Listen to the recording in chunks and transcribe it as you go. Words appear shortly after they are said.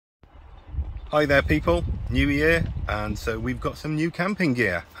Hi there people, new year, and so we've got some new camping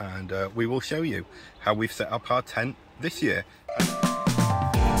gear, and we will show you how we've set up our tent this year.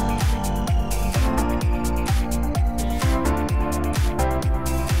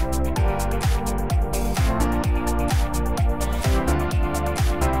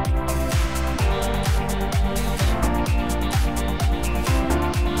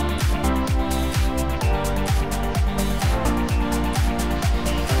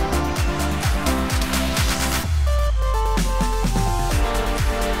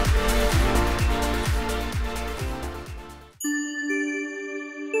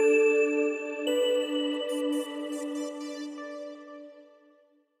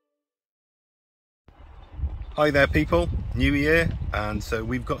 Hi there people, new year, and so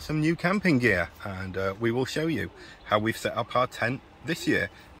we've got some new camping gear, and we will show you how we've set up our tent this year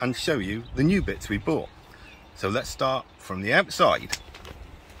and show you the new bits we bought. So let's start from the outside.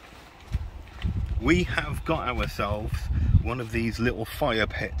 We have got ourselves one of these little fire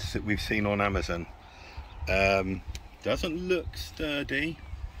pits that we've seen on Amazon. Doesn't look sturdy,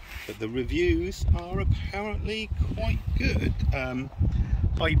 but the reviews are apparently quite good.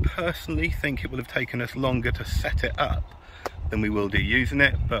 I personally think it will have taken us longer to set it up than we will do using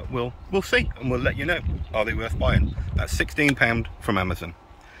it, but we'll see, and we'll let you know. Are they worth buying? That's £16 from Amazon.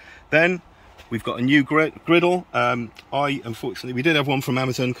 Then we've got a new griddle. Unfortunately, we did have one from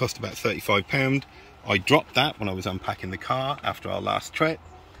Amazon, cost about £35. I dropped that when I was unpacking the car after our last trip.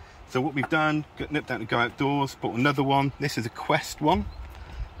 So what we've done, nipped down to GoOutdoors, bought another one. This is a Quest one,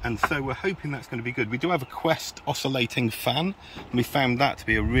 and so we're hoping that's going to be good. We do have a Quest oscillating fan, and we found that to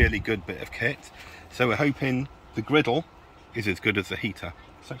be a really good bit of kit. So we're hoping the griddle is as good as the heater.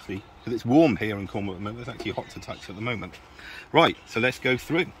 It's actually, because it's warm here in Cornwall at the moment, it's actually hot to touch at the moment. Right, so let's go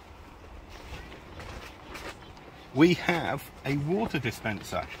through. We have a water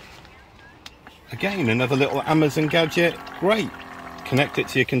dispenser. Again, another little Amazon gadget. Great. Connect it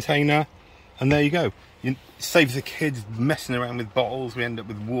to your container, and there you go. It saves the kids messing around with bottles. We end up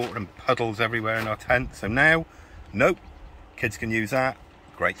with water and puddles everywhere in our tent. So now, nope, kids can use that.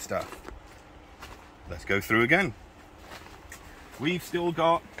 Great stuff. Let's go through again. We've still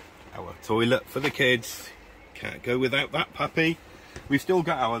got our toilet for the kids. Can't go without that puppy. We've still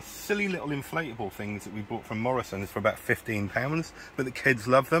got our silly little inflatable things that we bought from Morrison's for about £15, but the kids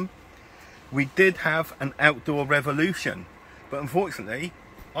love them. We did have an outdoor revolution, but unfortunately,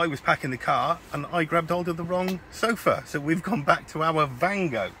 I was packing the car and I grabbed hold of the wrong sofa, so we've gone back to our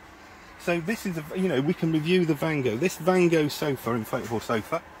Vango. So this is, we can review the Vango. This Vango sofa, inflatable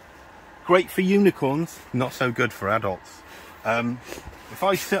sofa, great for unicorns, not so good for adults. If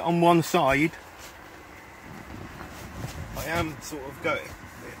I sit on one side, I am sort of going,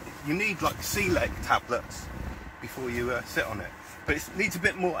 you need like sea leg tablets before you sit on it. But it needs a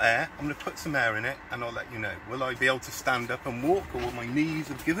bit more air. I'm going to put some air in it and I'll let you know. Will I be able to stand up and walk, or will my knees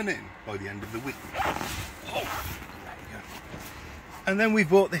have given in by the end of the week? Oh, there you go. And then we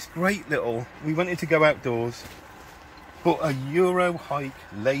bought this great little, we went in to GoOutdoors, bought a Eurohike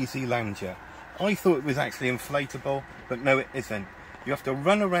Lazy lounger. I thought it was actually inflatable, but no it isn't. You have to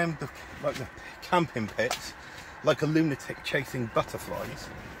run around the camping pits like a lunatic chasing butterflies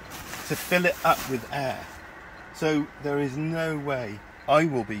to fill it up with air. So there is no way I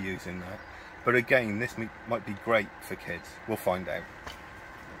will be using that. But again, this might be great for kids. We'll find out.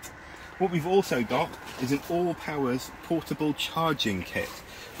 What we've also got is an all powers portable charging kit.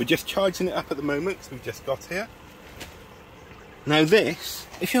 We're just charging it up at the moment, so we've just got here. Now this,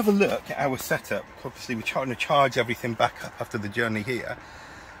 if you have a look at our setup, obviously we're trying to charge everything back up after the journey here.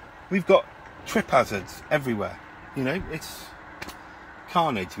 We've got trip hazards everywhere. It's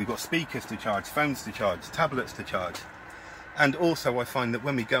carnage. We've got speakers to charge, phones to charge, tablets to charge. And also I find that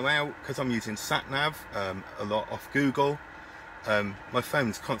when we go out, because I'm using sat-nav a lot off Google, my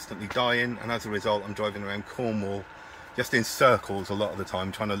phone's constantly dying, and as a result I'm driving around Cornwall just in circles a lot of the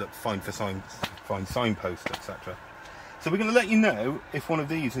time, trying to find signposts, etc. So we're going to let you know if one of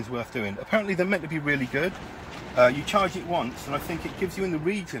these is worth doing. Apparently they're meant to be really good. You charge it once and I think it gives you in the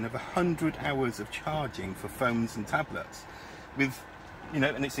region of 100 hours of charging for phones and tablets, with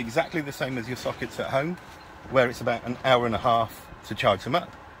and it's exactly the same as your sockets at home, where it's about an hour and a half to charge them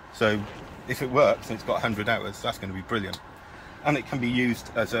up. So if it works and it's got 100 hours, that's going to be brilliant. And it can be used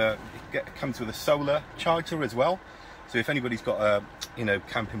as it comes with a solar charger as well. So if anybody's got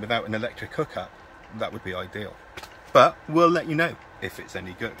camping without an electric hookup, that would be ideal. But we'll let you know if it's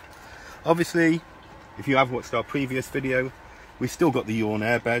any good. Obviously, if you have watched our previous video, we've still got the yawn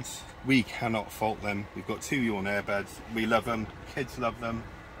airbeds. We cannot fault them. We've got 2 yawn airbeds. We love them. Kids love them,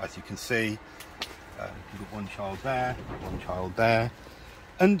 as you can see. We've got one child there, one child there.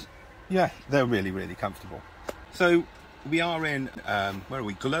 And yeah, they're really, really comfortable. So we are in, where are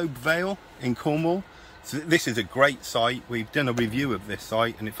we? Globe Vale in Cornwall. So this is a great site. We've done a review of this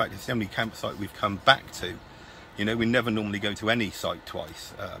site, and in fact it's the only campsite we've come back to. You know, we never normally go to any site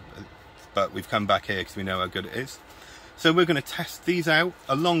twice, but we've come back here because we know how good it is. So we're going to test these out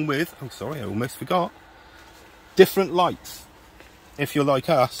along with, oh sorry, I almost forgot, different lights. If you're like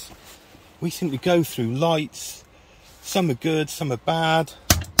us, we seem to go through lights. Some are good, some are bad.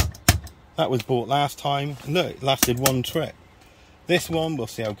 That was bought last time. Look, it lasted one trip. This one, we'll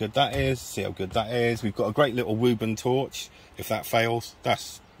see how good that is, see how good that is. We've got a great little Wooburn torch. If that fails,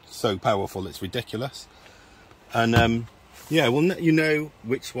 that's so powerful, it's ridiculous. And yeah, we'll let you know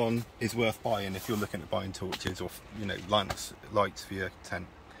which one is worth buying if you're looking at buying torches or, you know, lights for your tent.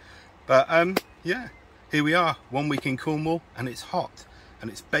 But yeah, here we are, 1 week in Cornwall, and it's hot and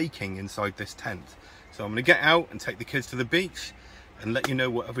it's baking inside this tent. So I'm going to get out and take the kids to the beach and let you know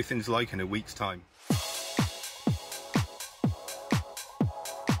what everything's like in a week's time.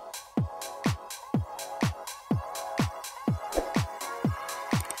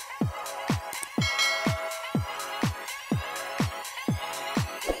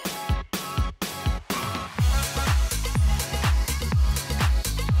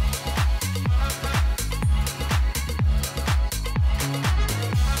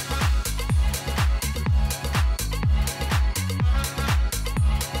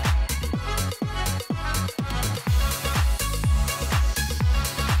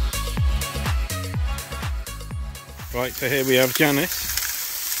 Right, so here we have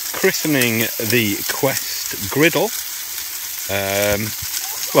Janice christening the Quest Griddle.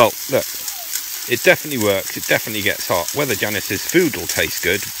 Well, look, it definitely works, it definitely gets hot. Whether Janice's food will taste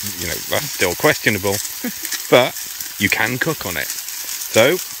good, you know, that's still questionable, but you can cook on it.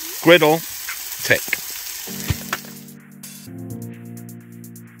 So, griddle, tick.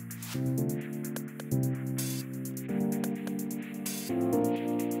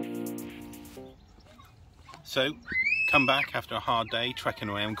 So, come back after a hard day trekking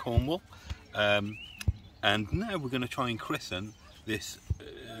around Cornwall, and now we're going to try and christen this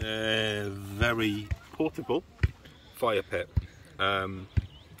very portable fire pit. It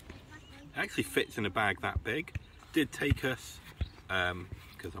actually fits in a bag that big. Did take us,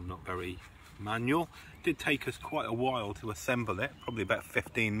 because I'm not very manual, did take us quite a while to assemble it, probably about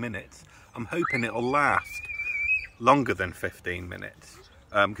 15 minutes. I'm hoping it'll last longer than 15 minutes,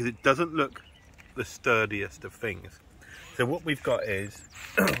 because it doesn't look the sturdiest of things. So what we've got is,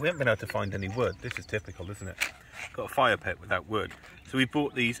 we haven't been able to find any wood. This is typical, isn't it? Got a fire pit without wood. So we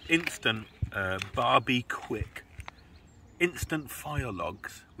bought these instant Barbie Quick instant fire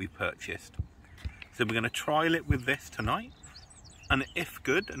logs we purchased. So we're going to trial it with this tonight, and if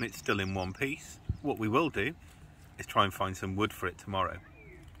good and it's still in one piece, what we will do is try and find some wood for it tomorrow,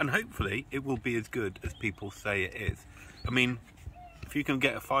 and hopefully it will be as good as people say it is. I mean, if you can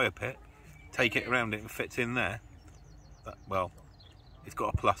get a fire pit, take it around it and fits in there, well, it's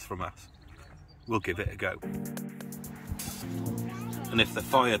got a plus from us. We'll give it a go. And if the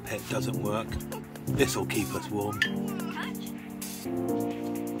fire pit doesn't work, this will keep us warm.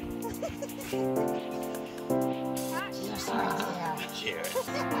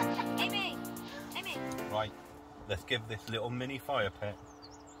 Right, let's give this little mini fire pit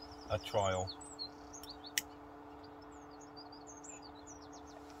a trial.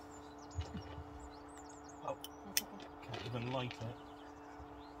 Oh, can't even light it.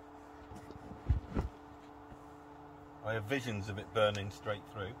 I have visions of it burning straight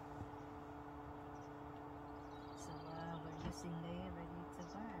through. So we're using there ready to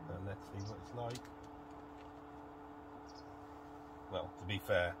burn. So let's see what it's like. Well, to be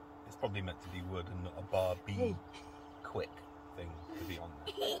fair, it's probably meant to be wood and not a Barbie Quick thing to be on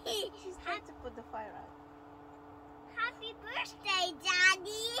there. She's trying to put the fire out. Happy birthday,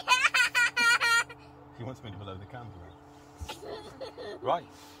 Daddy! She wants me to blow the candle out. Right,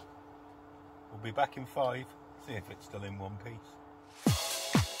 we'll be back in 5. See if it's still in one piece.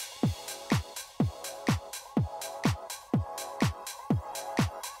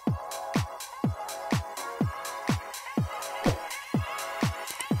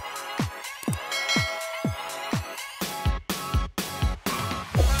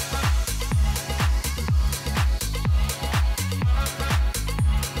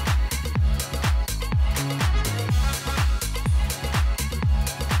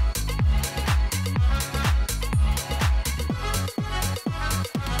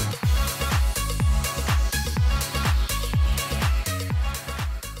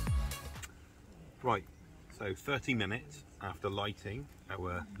 Right, so 30 minutes after lighting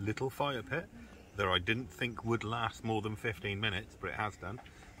our little fire pit that I didn't think would last more than 15 minutes, but it has done.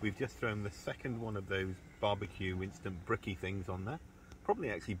 We've just thrown the second one of those barbecue instant bricky things on there.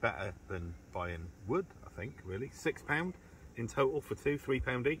 Probably actually better than buying wood, I think, really. £6 in total for two,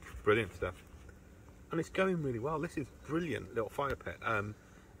 £3 each. Brilliant stuff. And it's going really well. This is brilliant little fire pit.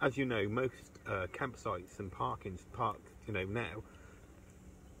 As you know, most campsites and parkings parked, you know, now,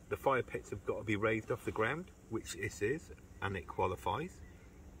 the fire pits have got to be raised off the ground, which this is, and it qualifies.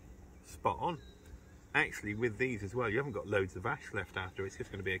 Spot on. Actually, with these as well, you haven't got loads of ash left after. It's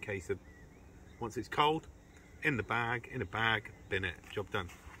just going to be a case of, once it's cold, in a bag, bin it, job done.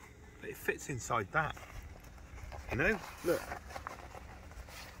 But it fits inside that, you know, look.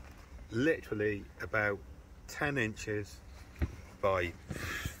 Literally about 10 inches by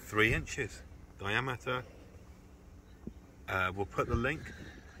 3 inches diameter. We'll put the link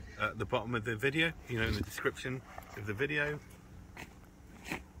at the bottom of the video, you know, in the description of the video.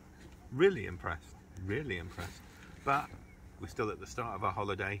 Really impressed, really impressed. But we're still at the start of our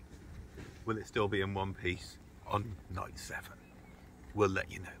holiday. Will it still be in one piece on night 7? We'll let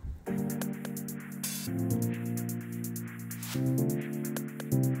you know.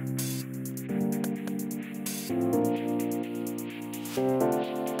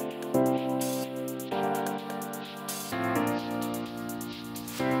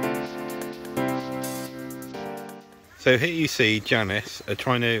 So here you see Janice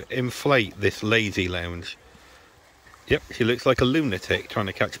trying to inflate this lazy lounge. Yep, she looks like a lunatic trying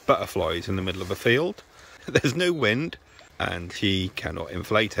to catch butterflies in the middle of a field. There's no wind and she cannot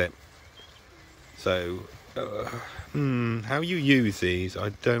inflate it. So, how you use these, I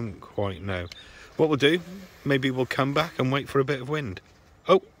don't quite know. What we'll do, maybe we'll come back and wait for a bit of wind.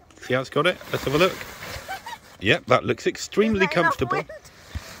 Oh, she has got it. Let's have a look. Yep, that looks extremely comfortable.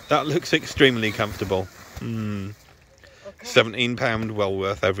 That looks extremely comfortable. £17, well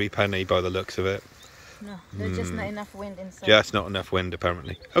worth every penny by the looks of it. No, there's just not enough wind inside. Just not enough wind,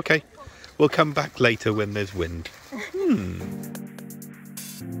 apparently. Okay, we'll come back later when there's wind.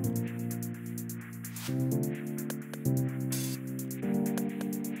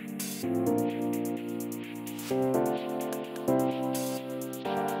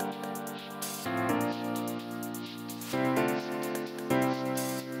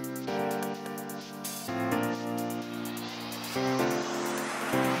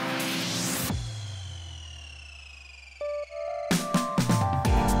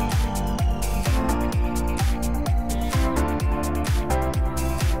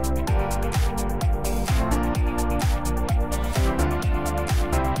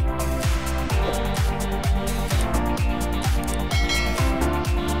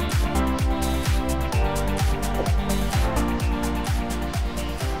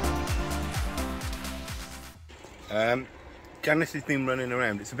 Janice has been running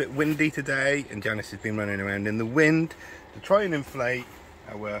around. It's a bit windy today and Janice has been running around in the wind to try and inflate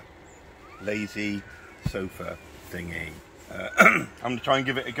our lazy sofa thingy. I'm going to try and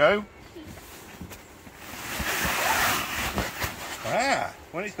give it a go.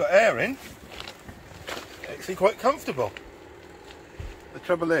 When it's got air in, it's actually quite comfortable. The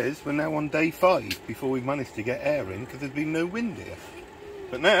trouble is, we're now on day 5 before we've managed to get air in because there's been no wind here.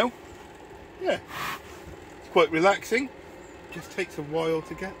 But now, yeah, it's quite relaxing. Just takes a while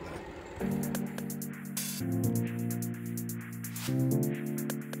to get there.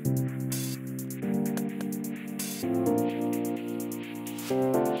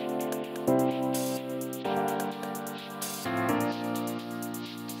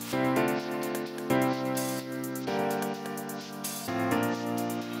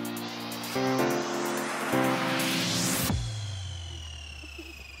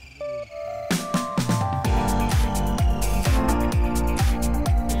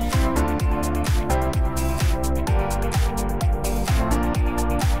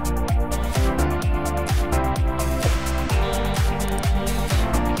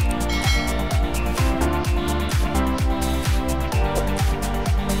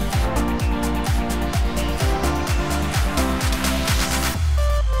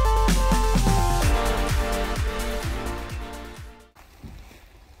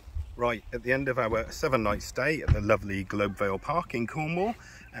 Right, at the end of our 7-night stay at the lovely Globe Vale Park in Cornwall,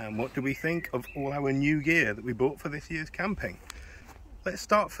 and what do we think of all our new gear that we bought for this year's camping? Let's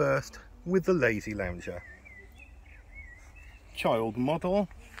start first with the Lazy Lounger. Child model.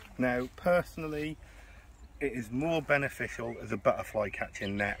 Now, personally, it is more beneficial as a butterfly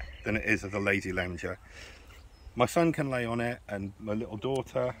catching net than it is as a Lazy Lounger. My son can lay on it and my little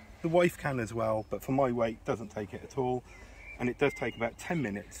daughter, the wife can as well, but for my weight, doesn't take it at all. And it does take about 10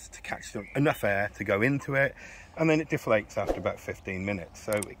 minutes to catch enough air to go into it, and then it deflates after about 15 minutes.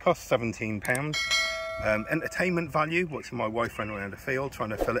 So it costs £17, Entertainment value, watching my wife run around the field trying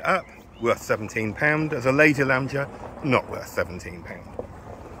to fill it up, worth £17. As a lazy lounger, not worth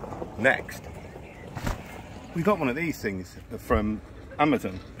 £17. Next, we got one of these things from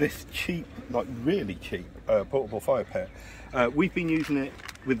Amazon. This cheap, like really cheap, portable fire pit. We've been using it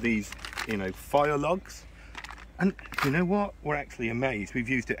with these, you know, fire logs, and you know what? We're actually amazed. We've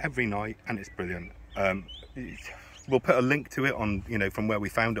used it every night, and it's brilliant. We'll put a link to it on, you know, from where we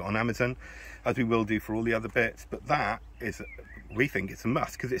found it on Amazon, as we will do for all the other bits. But that is, we think it's a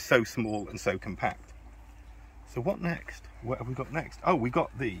must because it's so small and so compact. So what next? What have we got next? Oh, we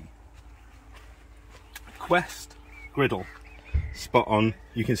got the Quest Griddle. Spot on.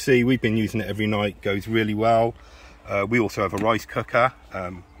 You can see we've been using it every night. Goes really well. We also have a rice cooker,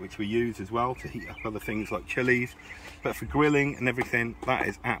 which we use as well to heat up other things like chilies. But for grilling and everything, that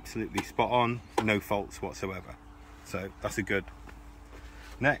is absolutely spot on. No faults whatsoever. So that's a good.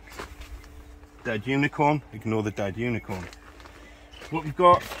 Next, dead unicorn. Ignore the dead unicorn. What we've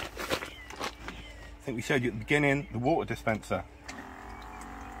got, I think we showed you at the beginning, the water dispenser.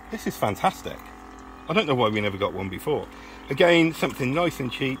 This is fantastic. I don't know why we never got one before. Again, something nice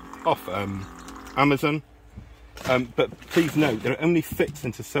and cheap off Amazon. But please note, it only fits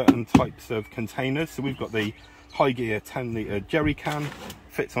into certain types of containers. So we've got the High Gear 10-litre jerry can,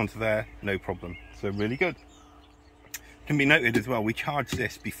 fits onto there, no problem. So really good. Can be noted as well, we charged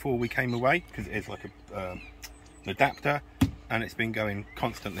this before we came away because it is like an adapter, and it's been going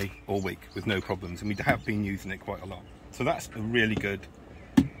constantly all week with no problems, and we have been using it quite a lot. So that's a really good,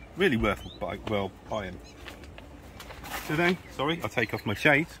 really worth buying. So then, sorry, I'll take off my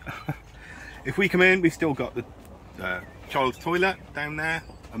shades. If we come in, we've still got the child's toilet down there,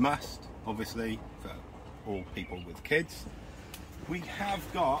 a must, obviously, for all people with kids. We have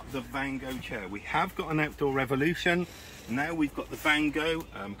got the Vango chair. We have got an Outdoor Revolution. Now we've got the Vango,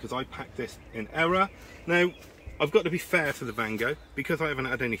 because I packed this in error. Now, I've got to be fair to the Vango, because I haven't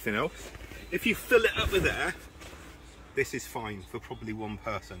had anything else. If you fill it up with air, this is fine for probably one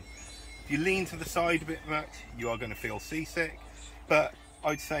person. If you lean to the side a bit much, you are going to feel seasick. But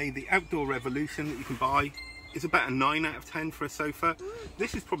I'd say the Outdoor Revolution that you can buy is about a 9 out of 10 for a sofa.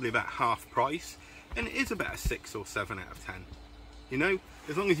 This is probably about half price, and it is about a 6 or 7 out of 10. You know,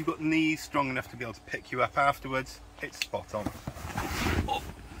 as long as you've got knees strong enough to be able to pick you up afterwards, it's spot on. Oh.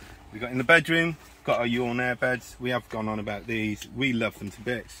 We got in the bedroom, got our yawn air beds. We have gone on about these. We love them to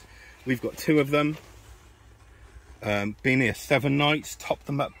bits. We've got 2 of them. Been here 7 nights, topped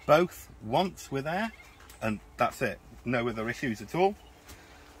them up both once with air, and that's it. No other issues at all.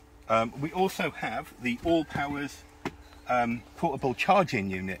 We also have the All Powers portable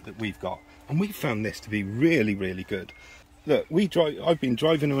charging unit that we've got, and we found this to be really, really good. Look, I've been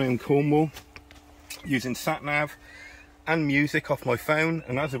driving around Cornwall using sat-nav and music off my phone,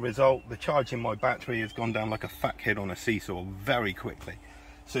 and as a result, the charge in my battery has gone down like a fat kid on a seesaw very quickly.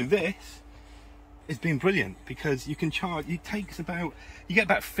 So this has been brilliant because you can charge. You get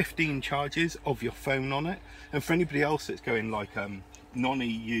about 15 charges of your phone on it, and for anybody else that's going like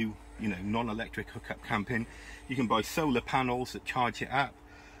non-EU, you know, non-electric hookup camping, you can buy solar panels that charge it up,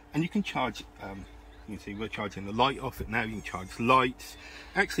 and you can charge. You can see we're charging the light off it now. You can charge lights.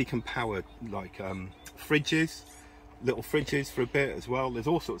 Actually can power like fridges, little fridges for a bit as well. There's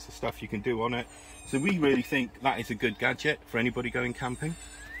all sorts of stuff you can do on it. So we really think that is a good gadget for anybody going camping.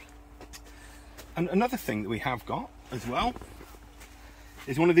 And another thing that we have got as well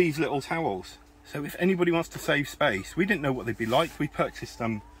is one of these little towels. So if anybody wants to save space, we didn't know what they'd be like. We purchased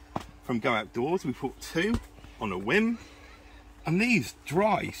them from GoOutdoors. We bought 2 on a whim, and these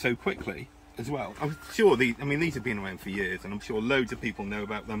dry so quickly as well. I'm sure these have been around for years, and I'm sure loads of people know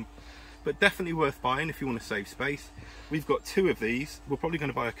about them, but definitely worth buying if you want to save space. We've got 2 of these. We're probably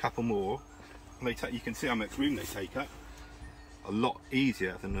going to buy a couple more. You can see how much room they take up. A lot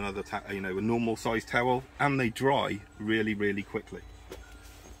easier than another, a normal size towel, and they dry really, really quickly.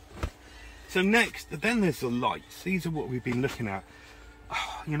 So next, then there's the lights. These are what we've been looking at.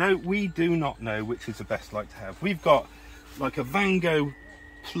 You know, we do not know which is the best light to have. We've got like a Vango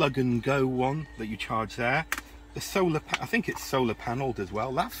plug and go one that you charge there. The solar, I think it's solar panelled as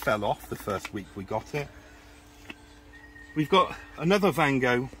well. That fell off the first week we got it. We've got another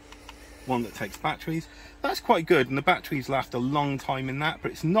Vango one that takes batteries. That's quite good, and the batteries last a long time in that,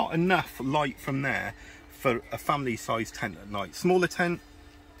 but it's not enough light from there for a family size tent at night. Smaller tent,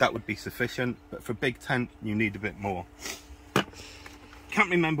 that would be sufficient, but for a big tent you need a bit more. Can't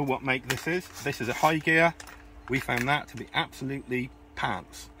remember what make this is. This is a High Gear. We found that to be absolutely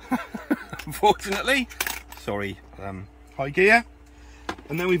pants. Unfortunately, sorry, High Gear.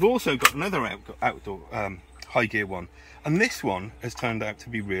 And then we've also got another outdoor High Gear one, and this one has turned out to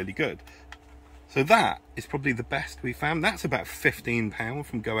be really good. So that is probably the best we found. That's about £15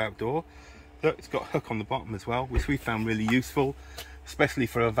 from GoOutdoors. Look, it's got a hook on the bottom as well, which we found really useful, especially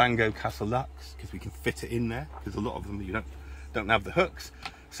for a Vango Castle Lux, because we can fit it in there, because a lot of them you don't have the hooks.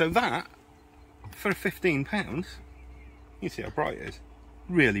 So that, for £15, you see how bright it is.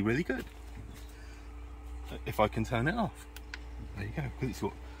 Really, really good. If I can turn it off. There you go, because it's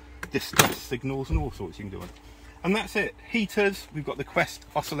got distress signals and all sorts you can do on it. And that's it. Heaters, we've got the Quest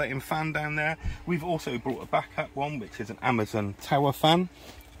oscillating fan down there. We've also brought a backup one, which is an Amazon tower fan.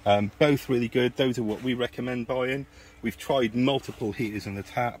 Both really good. Those are what we recommend buying. We've tried multiple heaters in the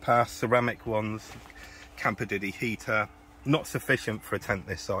past, ceramic ones, Camperdiddy heater, not sufficient for a tent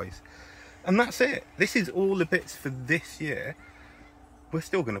this size. And that's it. This is all the bits for this year. We're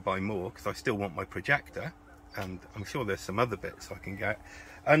still going to buy more because I still want my projector, and I'm sure there's some other bits I can get.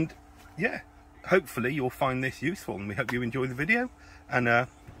 And yeah, hopefully you'll find this useful, and we hope you enjoy the video, and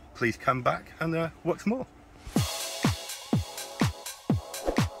please come back and watch more.